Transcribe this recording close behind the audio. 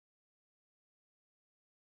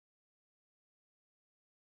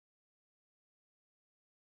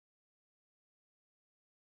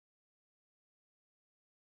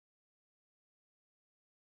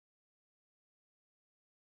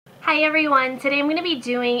Hi everyone, today I'm going to be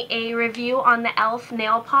doing a review on the e.l.f.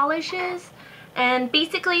 nail polishes, and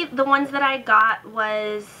basically the ones that I got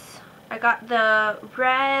was, I got the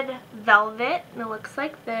red velvet and it looks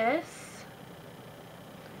like this.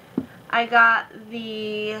 I got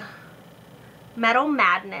the metal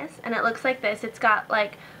madness and it looks like this. It's got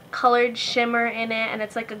like colored shimmer in it and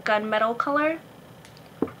it's like a gunmetal color.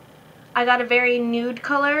 I got a very nude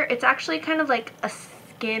color. It's actually kind of like a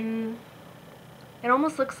skin, it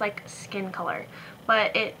almost looks like skin color,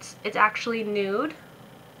 but it's actually nude.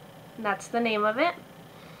 That's the name of it.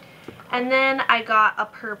 And then I got a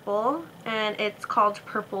purple, and it's called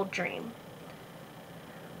Purple Dream.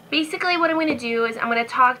 Basically what I'm going to do is I'm going to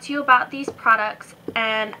talk to you about these products,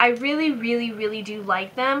 and I really do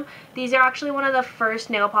like them. These are actually one of the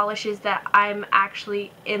first nail polishes that I'm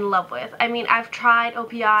actually in love with. I mean, I've tried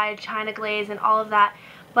OPI, China Glaze, and all of that,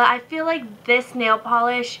 but I feel like this nail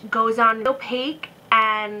polish goes on opaque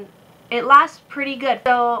and it lasts pretty good.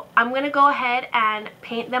 So I'm going to go ahead and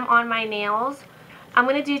paint them on my nails. I'm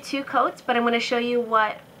going to do 2 coats, but I'm going to show you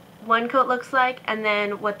what one coat looks like and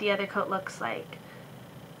then what the other coat looks like.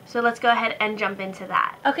 So let's go ahead and jump into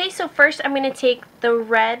that. Okay, so first I'm going to take the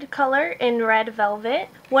red color in Red Velvet.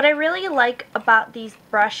 What I really like about these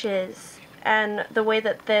brushes and the way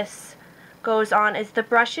that this goes on is the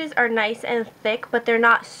brushes are nice and thick, but they're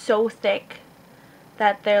not so thick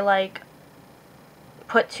that they're like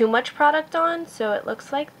put too much product on. So it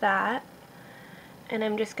looks like that. And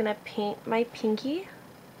I'm just going to paint my pinky.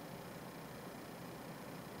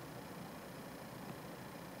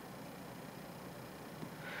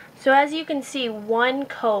 So as you can see, one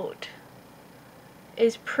coat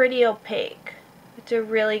is pretty opaque. It's a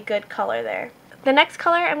really good color there. The next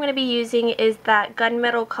color I'm going to be using is that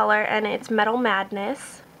gunmetal color, and it's Metal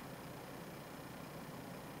Madness.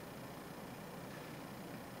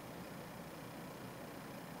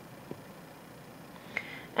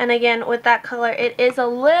 And again, with that color, it is a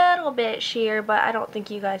little bit sheer, but I don't think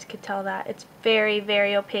you guys could tell that. It's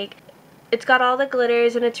very opaque. It's got all the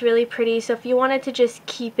glitters and it's really pretty, so if you wanted to just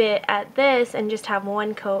keep it at this and just have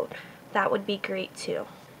one coat, that would be great too.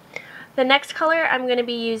 The next color I'm going to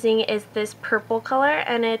be using is this purple color,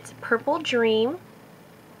 and it's Purple Dream.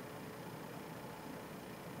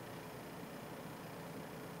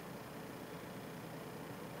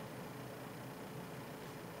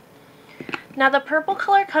 Now the purple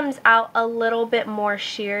color comes out a little bit more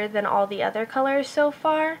sheer than all the other colors so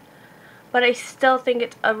far, but I still think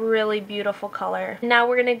it's a really beautiful color. Now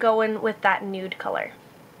we're going to go in with that nude color.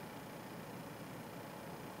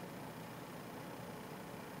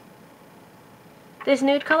 This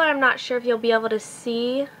nude color, I'm not sure if you'll be able to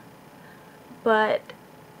see, but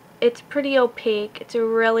it's pretty opaque. It's a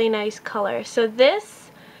really nice color. So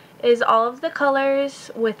this is all of the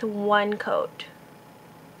colors with one coat.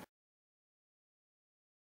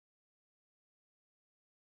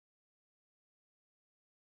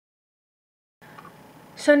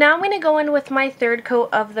 So now I'm going to go in with my third coat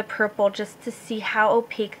of the purple just to see how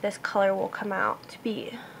opaque this color will come out to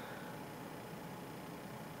be.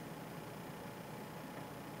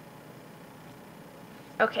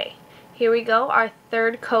 Okay, here we go, our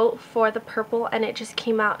third coat for the purple, and it just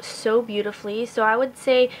came out so beautifully. So I would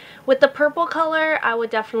say with the purple color, I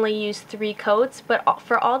would definitely use 3 coats, but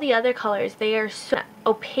for all the other colors, they are so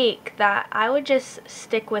opaque that I would just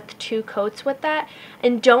stick with 2 coats with that.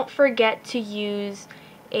 And don't forget to use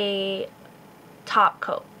a top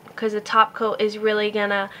coat, because the top coat is really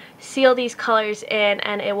gonna seal these colors in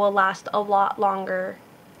and it will last a lot longer.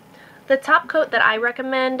 The top coat that I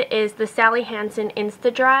recommend is the Sally Hansen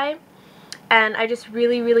Insta Dry, and I just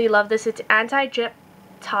really love this. It's anti-drip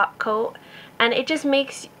top coat, and it just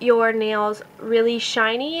makes your nails really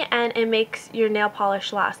shiny and it makes your nail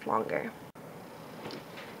polish last longer.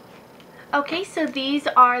 Okay, so these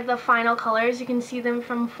are the final colors. You can see them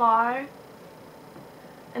from far,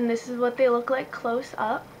 and this is what they look like close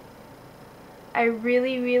up. I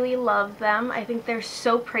really love them. I think they're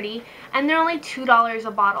so pretty, and they're only $2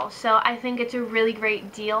 a bottle, so I think it's a really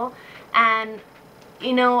great deal. And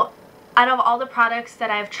you know, out of all the products that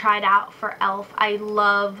I've tried out for e.l.f., I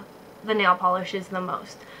love the nail polishes the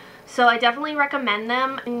most. So I definitely recommend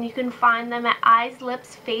them, and you can find them at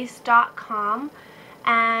eyeslipsface.com.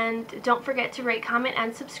 And don't forget to rate, comment,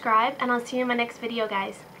 and subscribe, and I'll see you in my next video,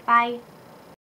 guys. Bye!